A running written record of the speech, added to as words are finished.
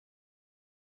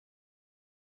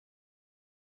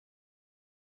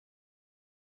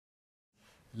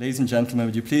Ladies and gentlemen,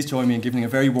 would you please join me in giving a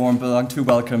very warm BeLongTo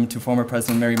welcome to former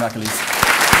President Mary McAleese.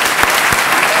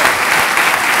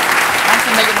 Thanks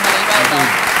a million, Millie. Well done.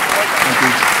 Thank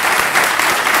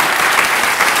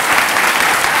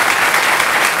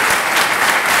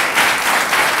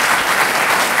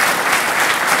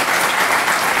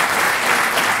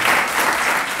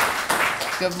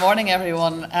you. Good morning,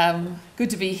 everyone. Good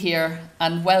to be here,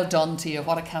 and well done to you.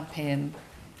 What a campaign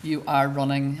you are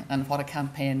running, and what a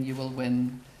campaign you will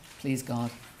win. Please God,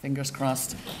 fingers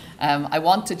crossed. I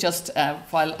want to just,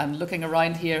 while I'm looking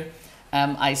around here,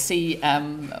 I see two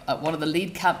of the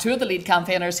lead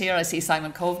campaigners here. I see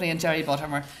Simon Coveney and Jerry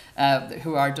Buttermer,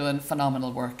 who are doing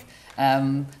phenomenal work.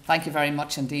 Thank you very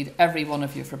much indeed, every one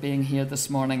of you, for being here this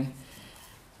morning.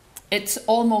 It's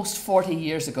almost 40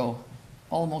 years ago.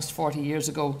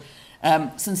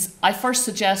 Since I first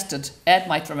suggested, Ed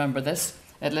might remember this,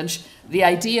 Ed Lynch, the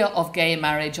idea of gay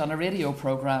marriage on a radio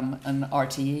programme in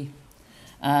RTE.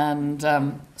 And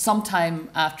sometime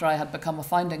after I had become a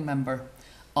founding member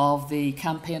of the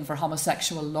campaign for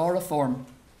homosexual law reform.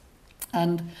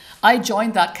 And I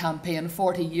joined that campaign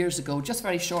 40 years ago, just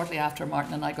very shortly after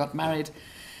Martin and I got married,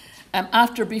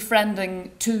 after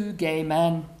befriending two gay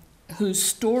men whose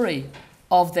story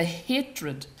of the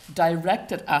hatred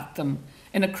directed at them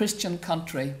in a Christian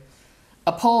country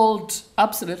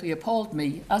absolutely appalled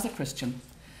me as a Christian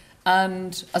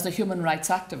and as a human rights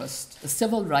activist, a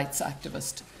civil rights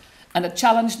activist. And it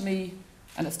challenged me,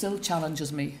 and it still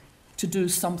challenges me, to do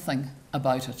something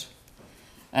about it.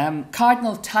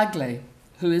 Cardinal Tagle,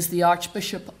 who is the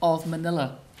Archbishop of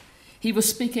Manila, he was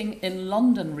speaking in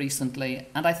London recently,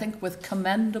 and I think with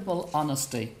commendable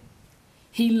honesty.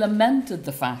 He lamented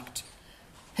the fact,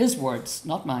 his words,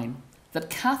 not mine, that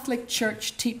Catholic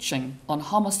Church teaching on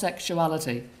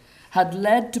homosexuality had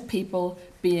led to people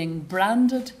being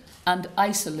branded and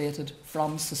isolated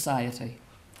from society.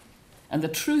 And the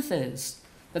truth is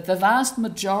that the vast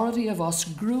majority of us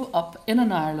grew up in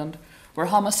an Ireland where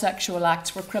homosexual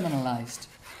acts were criminalised,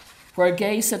 where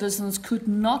gay citizens could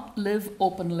not live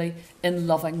openly in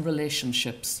loving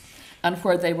relationships, and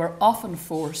where they were often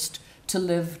forced to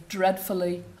live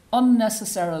dreadfully,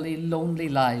 unnecessarily lonely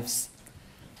lives.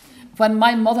 When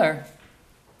my mother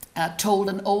told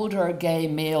an older gay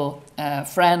male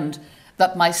friend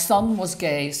that my son was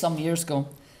gay some years ago,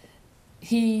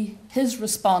 his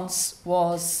response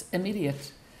was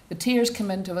immediate. The tears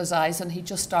came into his eyes and he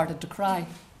just started to cry.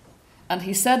 And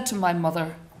he said to my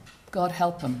mother, God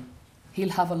help him, he'll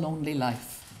have a lonely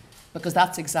life, because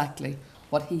that's exactly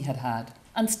what he had had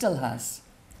and still has.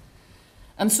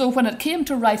 And so when it came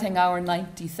to writing our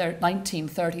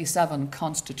 1937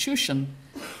 Constitution,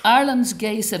 Ireland's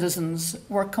gay citizens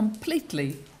were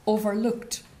completely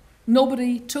overlooked.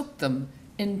 Nobody took them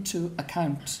into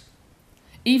account.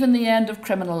 Even the end of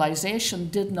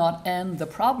criminalisation did not end the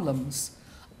problems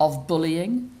of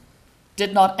bullying,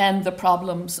 did not end the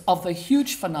problems of the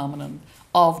huge phenomenon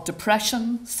of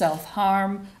depression,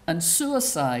 self-harm and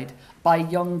suicide by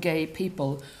young gay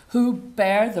people who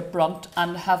bear the brunt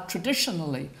and have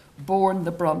traditionally borne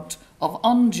the brunt of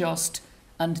unjust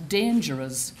and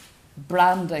dangerous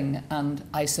branding and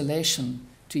isolation,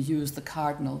 to use the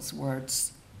Cardinal's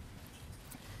words.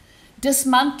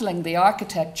 Dismantling the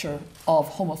architecture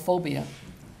of homophobia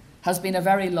has been a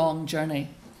very long journey,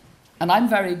 and I'm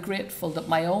very grateful that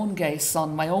my own gay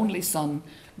son, my only son,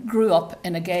 grew up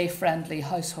in a gay-friendly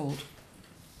household.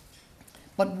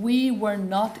 But we were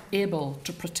not able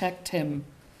to protect him,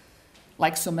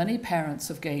 like so many parents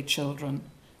of gay children.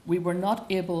 We were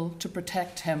not able to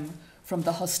protect him from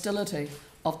the hostility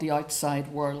of the outside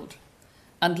world.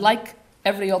 And like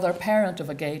every other parent of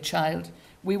a gay child,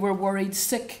 we were worried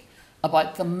sick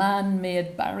about the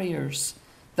man-made barriers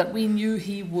that we knew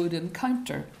he would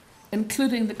encounter,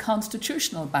 including the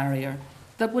constitutional barrier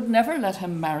that would never let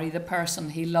him marry the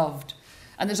person he loved.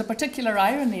 And there's a particular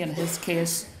irony in his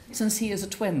case, since he is a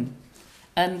twin,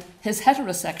 and his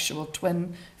heterosexual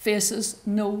twin faces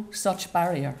no such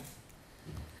barrier.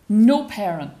 No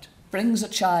parent brings a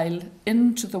child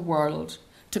into the world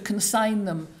to consign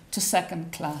them to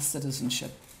second-class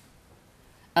citizenship.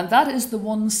 And that is the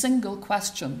one single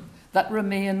question that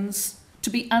remains to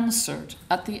be answered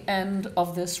at the end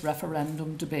of this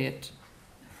referendum debate.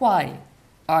 Why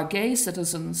are gay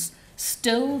citizens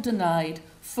still denied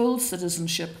full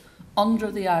citizenship under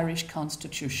the Irish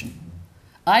Constitution?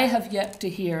 I have yet to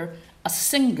hear a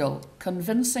single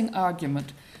convincing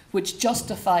argument which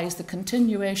justifies the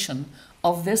continuation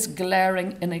of this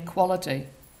glaring inequality,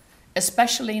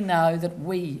 especially now that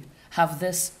we have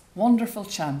this wonderful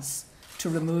chance to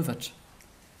remove it.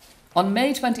 On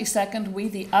May 22nd, we,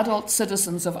 the adult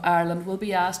citizens of Ireland, will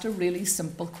be asked a really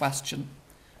simple question.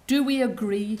 Do we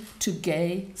agree to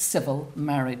gay civil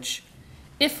marriage?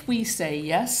 If we say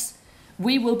yes,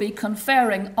 we will be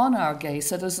conferring on our gay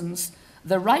citizens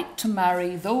the right to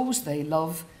marry those they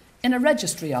love in a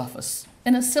registry office,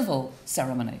 in a civil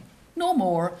ceremony. No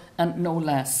more and no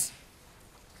less.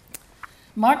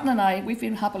 Martin and I, we've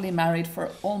been happily married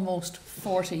for almost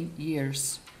 40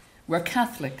 years. We're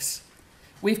Catholics.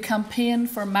 We've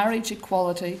campaigned for marriage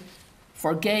equality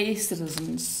for gay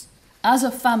citizens as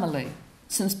a family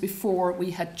since before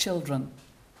we had children.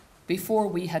 Before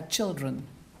we had children,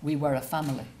 we were a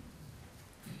family.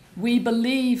 We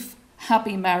believe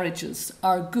happy marriages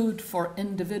are good for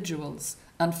individuals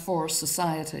and for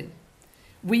society.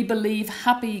 We believe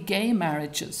happy gay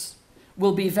marriages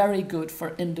will be very good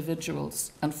for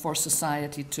individuals and for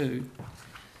society too.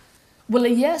 Will a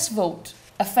yes vote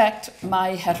affect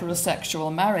my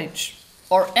heterosexual marriage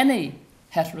or any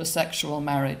heterosexual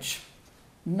marriage?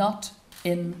 Not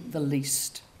in the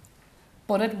least.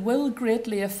 But it will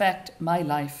greatly affect my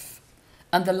life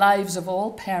and the lives of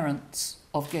all parents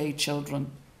of gay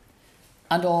children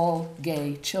and all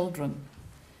gay children.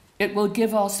 It will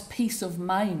give us peace of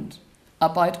mind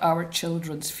about our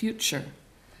children's future,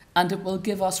 and it will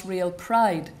give us real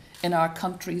pride in our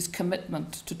country's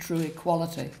commitment to true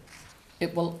equality.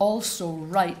 It will also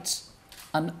right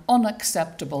an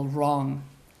unacceptable wrong.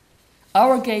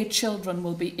 Our gay children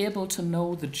will be able to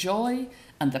know the joy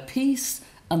and the peace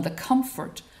and the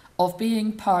comfort of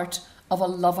being part of a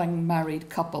loving married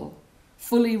couple,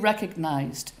 fully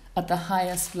recognised at the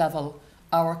highest level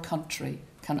our country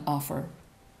can offer.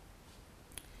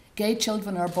 Gay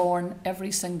children are born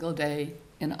every single day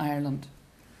in Ireland.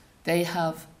 They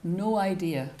have no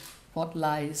idea what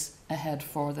lies ahead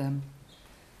for them.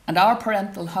 And our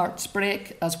parental hearts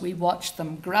break as we watch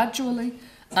them gradually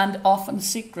and often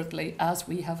secretly, as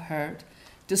we have heard,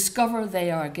 discover they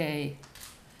are gay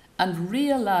and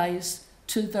realise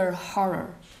to their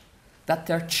horror that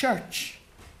their church,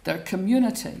 their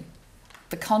community,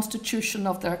 the constitution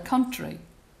of their country,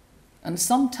 and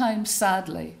sometimes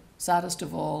sadly, saddest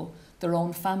of all, their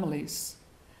own families,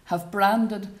 have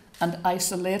branded and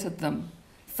isolated them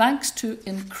thanks to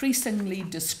increasingly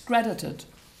discredited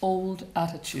old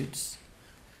attitudes.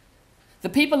 The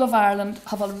people of Ireland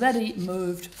have already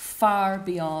moved far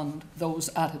beyond those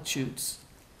attitudes.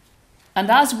 And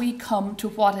as we come to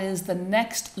what is the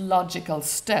next logical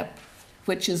step,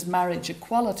 which is marriage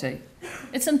equality,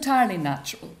 it's entirely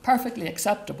natural, perfectly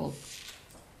acceptable,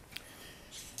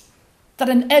 that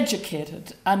an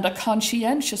educated and a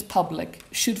conscientious public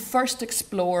should first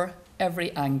explore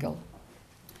every angle.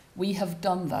 We have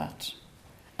done that,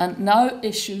 and now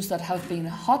issues that have been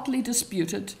hotly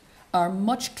disputed are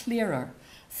much clearer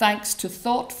thanks to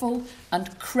thoughtful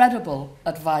and credible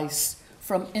advice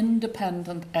from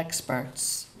independent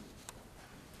experts.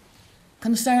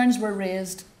 Concerns were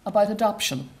raised about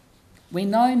adoption. We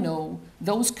now know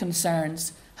those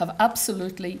concerns have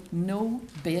absolutely no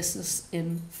basis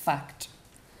in fact.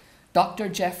 Dr.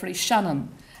 Geoffrey Shannon,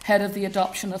 head of the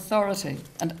Adoption Authority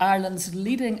and Ireland's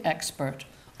leading expert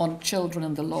on children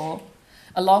and the law,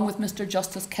 along with Mr.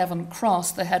 Justice Kevin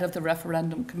Cross, the head of the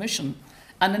Referendum Commission,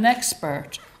 and an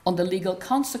expert on the legal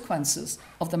consequences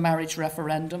of the marriage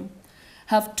referendum,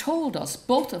 have told us,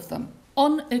 both of them,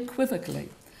 unequivocally,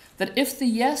 that if the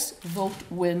yes vote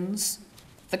wins,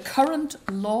 the current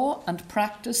law and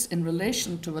practice in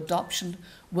relation to adoption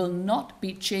will not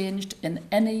be changed in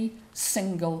any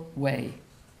single way.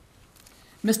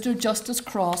 Mr. Justice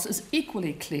Cross is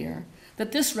equally clear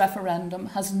that this referendum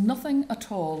has nothing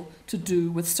at all to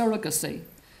do with surrogacy.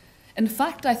 In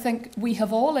fact, I think we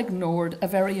have all ignored a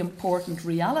very important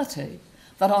reality,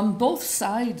 that on both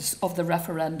sides of the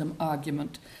referendum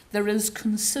argument, there is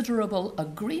considerable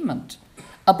agreement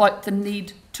about the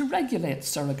need to regulate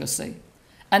surrogacy,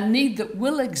 a need that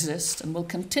will exist and will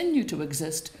continue to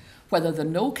exist whether the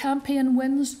no campaign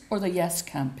wins or the yes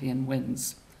campaign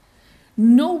wins.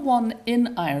 No one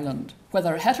in Ireland,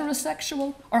 whether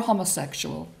heterosexual or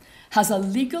homosexual, has a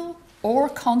legal or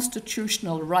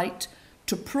constitutional right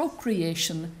to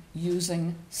procreation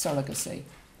using surrogacy.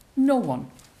 No one.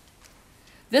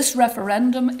 This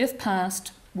referendum, if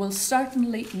passed, will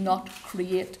certainly not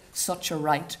create such a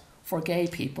right for gay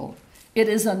people. It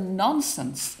is a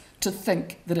nonsense to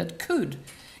think that it could,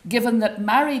 given that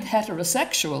married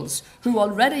heterosexuals who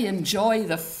already enjoy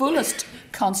the fullest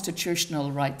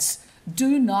constitutional rights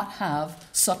do not have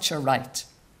such a right.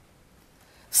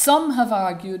 Some have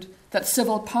argued that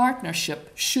civil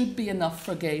partnership should be enough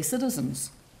for gay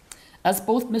citizens, as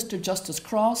both Mr. Justice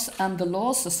Cross and the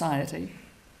Law Society,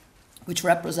 which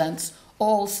represents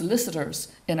all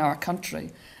solicitors in our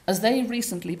country, as they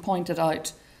recently pointed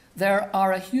out, there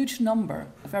are a huge number,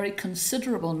 a very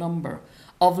considerable number,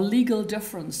 of legal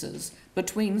differences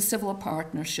between civil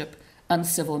partnership and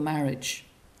civil marriage.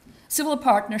 Civil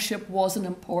partnership was an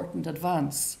important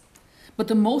advance, but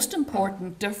the most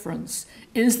important difference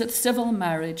is that civil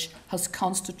marriage has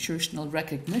constitutional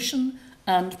recognition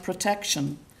and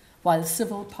protection, while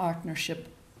civil partnership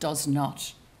does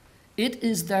not. It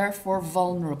is therefore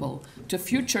vulnerable to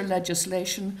future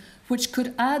legislation which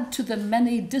could add to the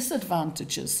many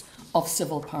disadvantages of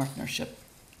civil partnership.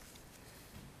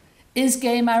 Is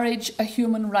gay marriage a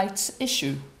human rights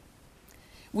issue?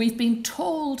 We've been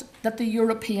told that the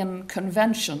European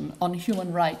Convention on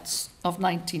Human Rights of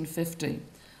 1950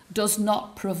 does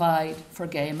not provide for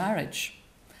gay marriage,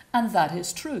 and that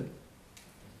is true.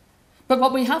 But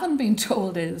what we haven't been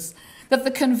told is that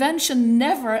the Convention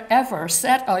never ever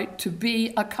set out to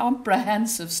be a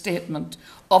comprehensive statement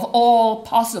of all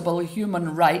possible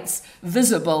human rights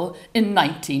visible in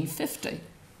 1950.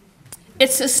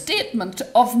 It's a statement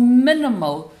of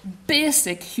minimal,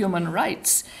 basic human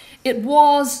rights. It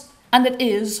was, and it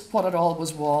is what it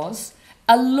always was,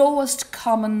 a lowest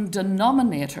common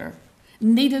denominator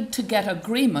needed to get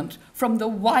agreement from the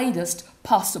widest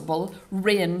possible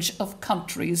range of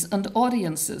countries and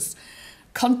audiences.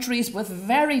 Countries with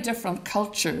very different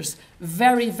cultures,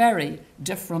 very, very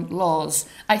different laws.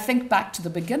 I think back to the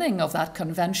beginning of that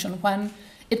convention when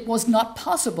it was not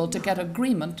possible to get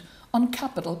agreement on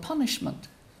capital punishment.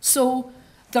 So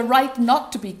the right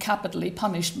not to be capitally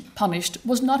punished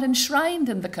was not enshrined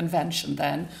in the convention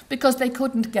then because they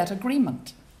couldn't get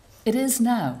agreement. It is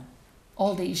now,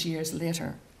 all these years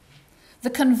later. The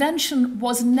convention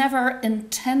was never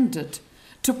intended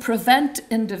to prevent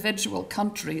individual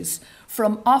countries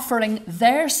from offering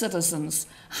their citizens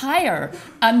higher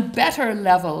and better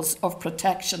levels of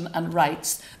protection and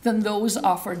rights than those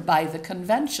offered by the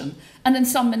convention. And in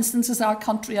some instances, our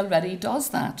country already does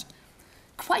that.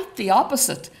 Quite the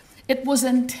opposite. It was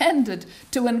intended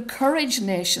to encourage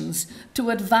nations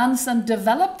to advance and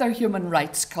develop their human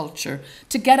rights culture,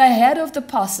 to get ahead of the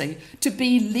posse, to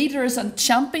be leaders and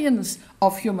champions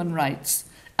of human rights.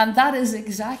 And that is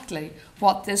exactly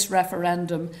what this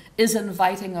referendum is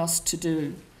inviting us to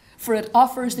do, for it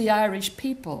offers the Irish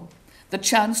people the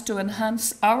chance to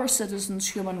enhance our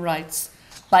citizens' human rights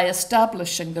by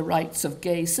establishing the rights of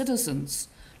gay citizens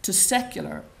to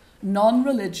secular,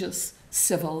 non-religious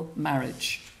civil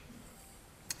marriage.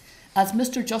 As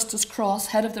Mr. Justice Cross,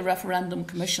 head of the Referendum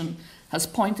Commission, has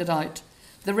pointed out,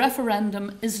 the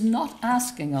referendum is not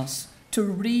asking us to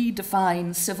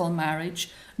redefine civil marriage,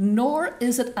 nor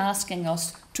is it asking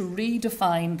us to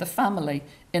redefine the family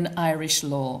in Irish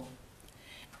law.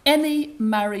 Any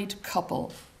married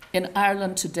couple in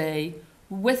Ireland today,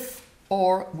 with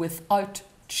or without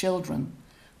children,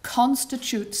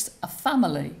 constitutes a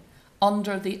family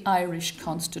under the Irish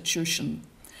Constitution.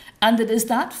 And it is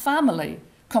that family,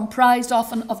 comprised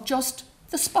often of just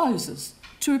the spouses,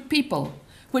 two people,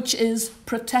 which is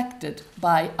protected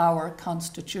by our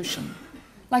Constitution.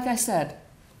 Like I said,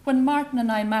 when Martin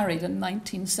and I married in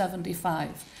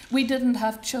 1975, we didn't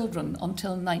have children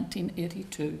until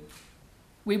 1982.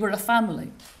 We were a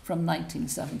family from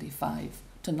 1975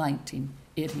 to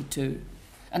 1982.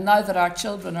 And now that our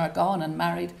children are gone and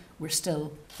married, we're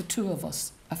still, the two of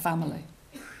us, a family.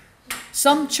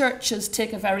 Some churches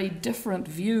take a very different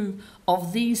view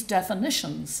of these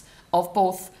definitions of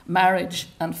both marriage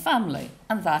and family,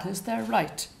 and that is their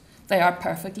right. They are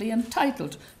perfectly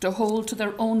entitled to hold to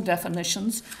their own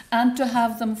definitions and to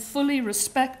have them fully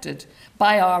respected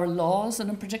by our laws, and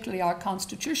in particularly our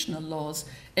constitutional laws,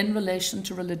 in relation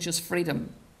to religious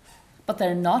freedom. But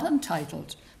they're not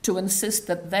entitled to insist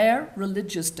that their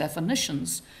religious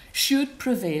definitions should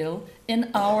prevail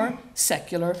in our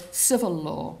secular civil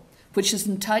law, which is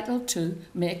entitled to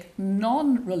make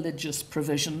non-religious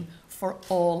provision for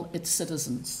all its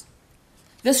citizens.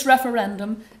 This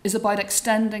referendum is about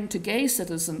extending to gay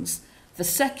citizens the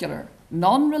secular,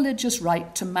 non-religious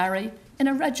right to marry in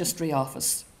a registry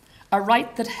office, a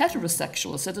right that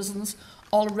heterosexual citizens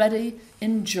already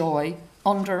enjoy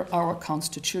under our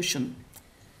Constitution.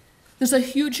 There's a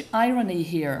huge irony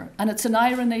here, and it's an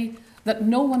irony that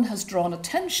no one has drawn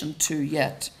attention to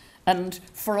yet. And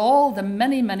for all the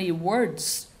many, many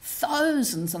words,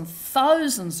 thousands and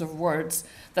thousands of words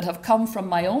that have come from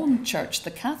my own church,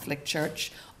 the Catholic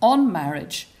Church, on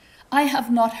marriage, I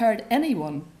have not heard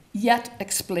anyone yet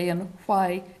explain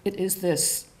why it is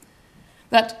this.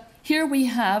 That here we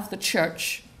have the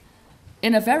church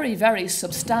in a very, very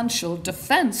substantial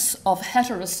defence of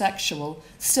heterosexual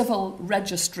civil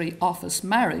registry office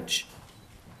marriage.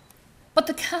 But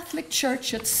the Catholic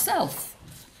Church itself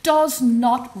does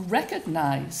not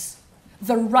recognise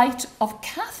the right of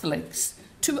Catholics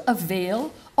to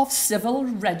avail of civil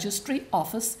registry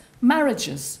office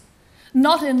marriages.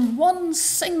 Not in one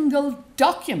single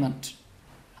document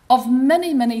of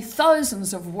many, many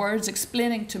thousands of words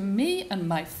explaining to me and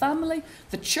my family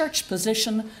the church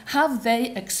position have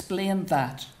they explained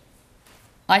that.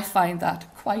 I find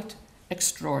that quite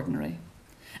extraordinary.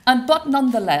 But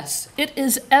nonetheless, it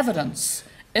is evidence,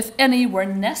 if any were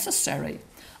necessary,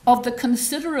 of the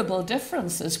considerable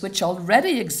differences which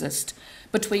already exist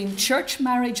between church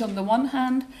marriage on the one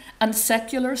hand and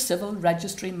secular civil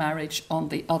registry marriage on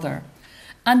the other.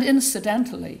 And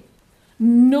incidentally,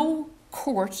 no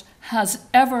court has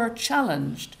ever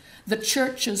challenged the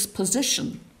church's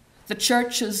position, the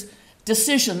church's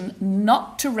decision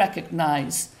not to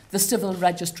recognise the civil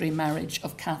registry marriage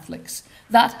of Catholics.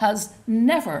 That has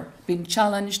never been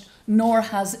challenged, nor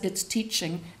has its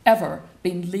teaching ever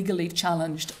been legally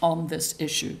challenged on this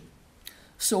issue.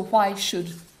 So why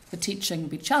should the teaching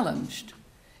be challenged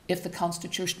if the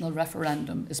constitutional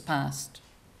referendum is passed?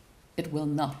 It will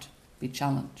not be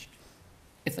challenged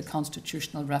if the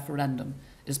constitutional referendum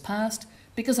is passed,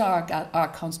 because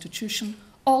our Constitution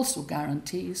also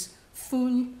guarantees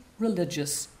full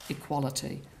religious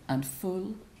equality and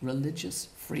full religious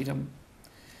freedom.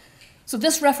 So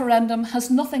this referendum has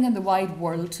nothing in the wide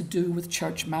world to do with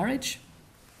church marriage,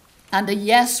 and a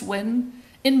yes win,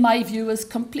 in my view, is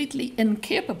completely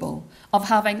incapable of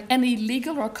having any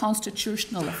legal or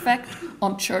constitutional effect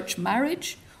on church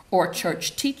marriage, or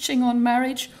church teaching on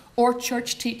marriage, or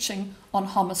church teaching on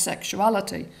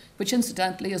homosexuality, which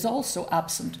incidentally is also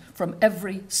absent from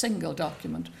every single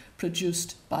document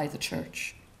produced by the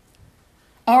church.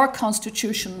 Our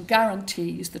Constitution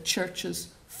guarantees the church's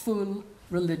full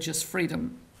religious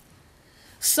freedom.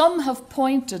 Some have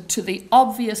pointed to the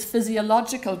obvious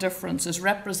physiological differences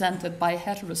represented by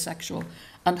heterosexual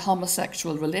and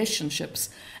homosexual relationships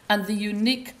and the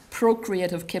unique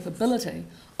procreative capability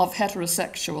of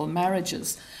heterosexual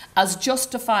marriages as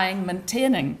justifying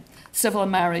maintaining civil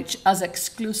marriage as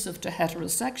exclusive to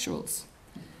heterosexuals.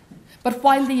 But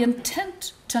while the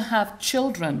intent to have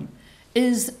children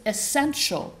is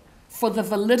essential for the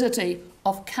validity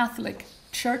of Catholic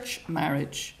church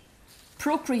marriage,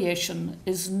 procreation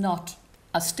is not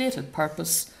a stated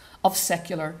purpose of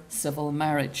secular civil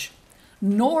marriage,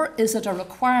 nor is it a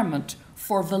requirement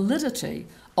for validity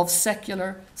of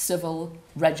secular civil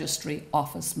registry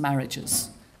office marriages.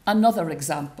 Another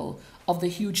example of the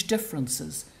huge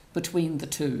differences between the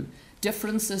two,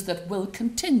 differences that will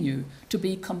continue to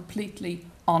be completely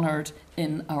honoured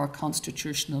in our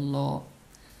constitutional law.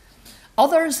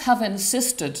 Others have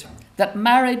insisted that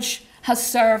marriage has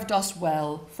served us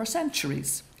well for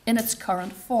centuries in its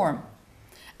current form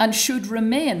and should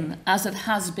remain as it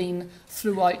has been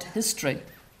throughout history.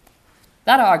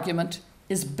 That argument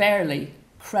is barely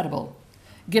credible,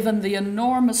 given the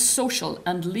enormous social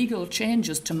and legal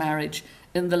changes to marriage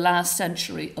in the last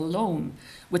century alone,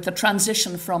 with the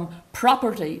transition from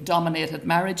property-dominated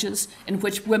marriages in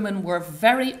which women were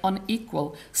very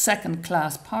unequal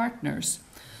second-class partners,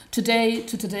 to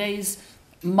today's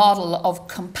model of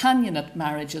companionate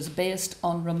marriages based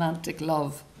on romantic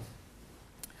love.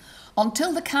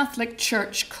 Until the Catholic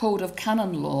Church Code of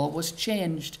Canon Law was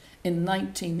changed in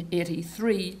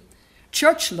 1983,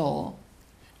 church law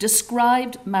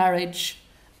described marriage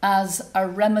as a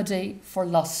remedy for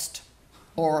lust,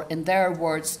 or in their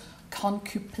words,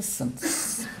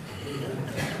 concupiscence.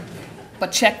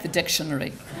 But check the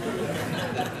dictionary.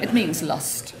 It means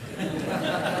lust.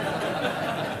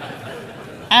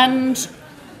 And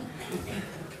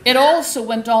it also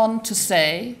went on to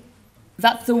say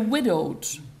that the widowed,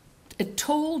 it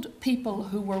told people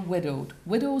who were widowed,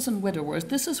 widows and widowers,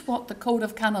 this is what the Code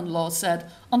of Canon Law said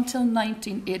until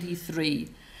 1983.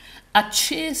 A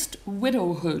chaste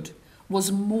widowhood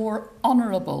was more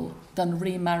honourable than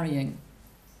remarrying.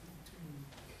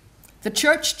 The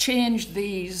Church changed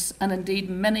these and indeed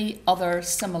many other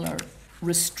similar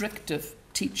restrictive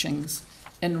teachings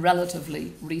in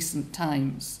relatively recent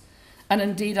times. And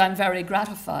indeed, I'm very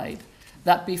gratified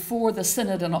that before the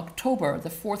Synod in October, the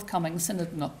forthcoming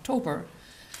Synod in October,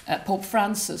 Pope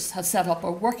Francis has set up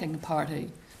a working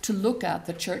party to look at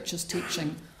the Church's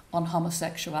teaching on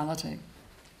homosexuality.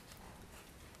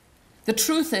 The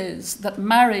truth is that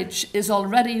marriage is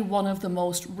already one of the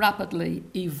most rapidly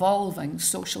evolving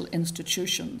social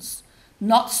institutions.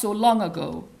 Not so long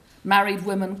ago, married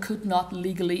women could not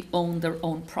legally own their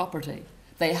own property.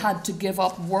 They had to give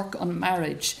up work on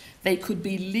marriage. They could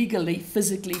be legally,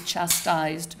 physically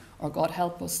chastised, or God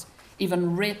help us,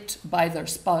 even raped by their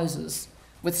spouses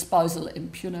with spousal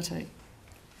impunity.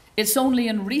 It's only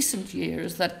in recent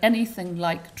years that anything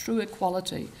like true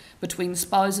equality between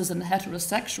spouses in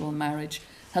heterosexual marriage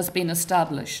has been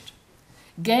established.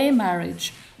 Gay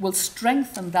marriage will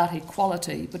strengthen that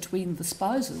equality between the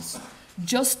spouses,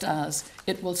 just as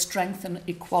it will strengthen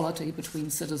equality between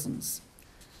citizens.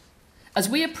 As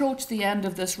we approach the end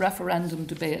of this referendum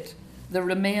debate, there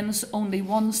remains only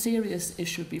one serious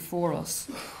issue before us,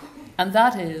 and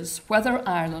that is whether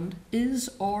Ireland is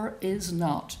or is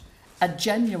not a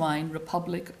genuine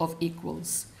republic of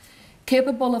equals,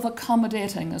 capable of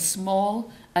accommodating a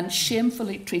small and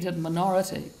shamefully treated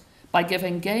minority by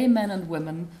giving gay men and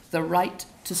women the right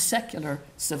to secular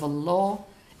civil law,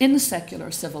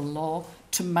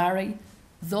 to marry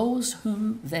those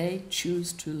whom they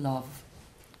choose to love.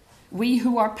 We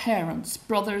who are parents,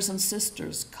 brothers and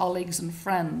sisters, colleagues and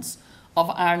friends of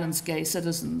Ireland's gay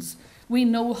citizens, we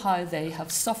know how they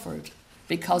have suffered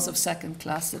because of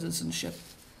second-class citizenship.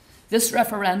 This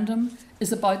referendum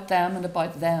is about them and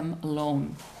about them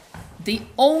alone. The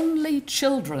only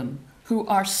children who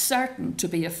are certain to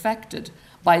be affected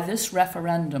by this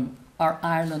referendum are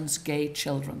Ireland's gay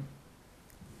children.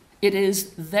 It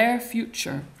is their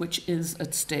future which is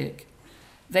at stake.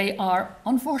 They are,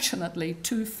 unfortunately,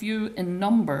 too few in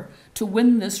number to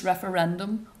win this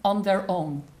referendum on their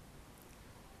own.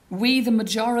 We, the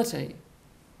majority,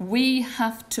 we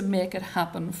have to make it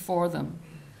happen for them.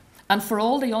 And for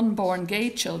all the unborn gay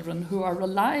children who are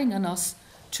relying on us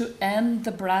to end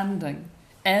the branding,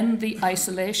 end the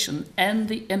isolation, end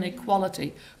the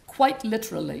inequality, quite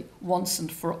literally, once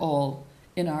and for all,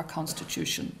 in our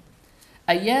Constitution.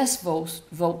 A yes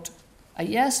vote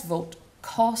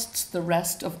costs the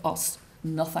rest of us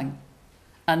nothing.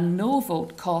 And no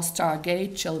vote costs our gay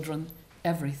children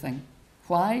everything.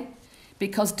 Why?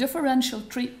 Because differential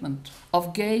treatment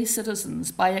of gay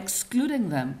citizens by excluding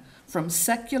them from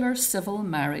secular civil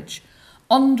marriage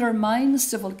undermines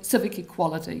civic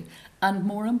equality, and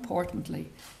more importantly,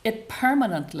 it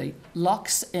permanently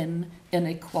locks in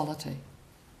inequality.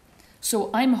 So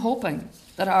I'm hoping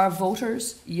that our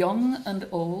voters, young and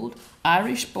old,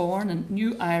 Irish-born and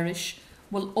new Irish,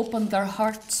 will open their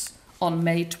hearts on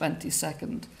May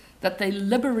 22nd, that they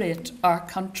liberate our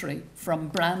country from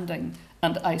branding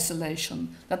and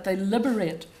isolation, that they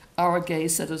liberate our gay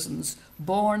citizens,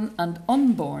 born and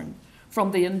unborn,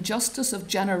 from the injustice of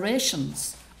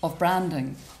generations of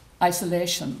branding,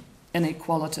 isolation,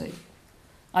 inequality.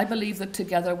 I believe that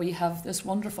together we have this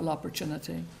wonderful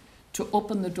opportunity to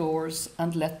open the doors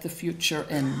and let the future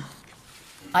in.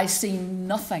 I see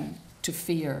nothing to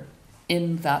fear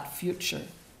in that future.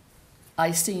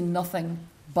 I see nothing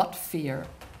but fear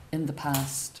in the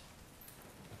past.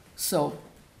 So,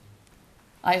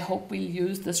 I hope we'll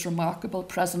use this remarkable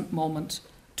present moment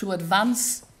to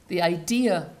advance the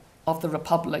idea of the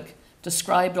Republic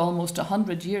described almost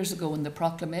 100 years ago in the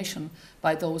proclamation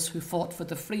by those who fought for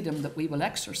the freedom that we will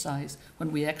exercise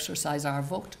when we exercise our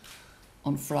vote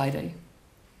on Friday.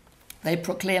 They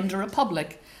proclaimed a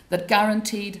republic that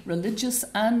guaranteed religious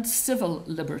and civil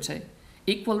liberty,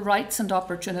 equal rights and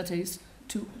opportunities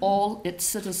to all its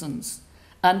citizens,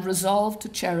 and resolved to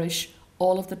cherish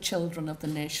all of the children of the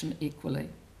nation equally.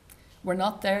 We're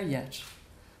not there yet,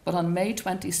 but on May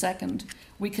 22nd,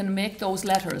 we can make those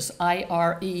letters,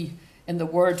 I-R-E, in the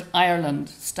word Ireland,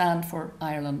 stand for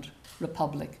Ireland,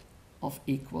 Republic of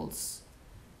Equals.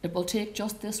 It will take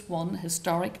just this one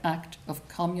historic act of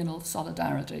communal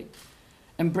solidarity,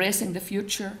 embracing the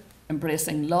future,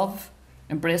 embracing love,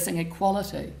 embracing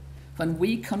equality, when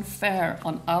we confer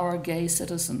on our gay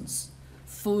citizens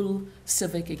full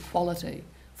civic equality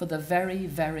for the very,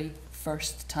 very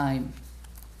first time.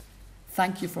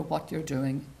 Thank you for what you're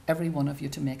doing, every one of you,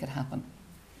 to make it happen.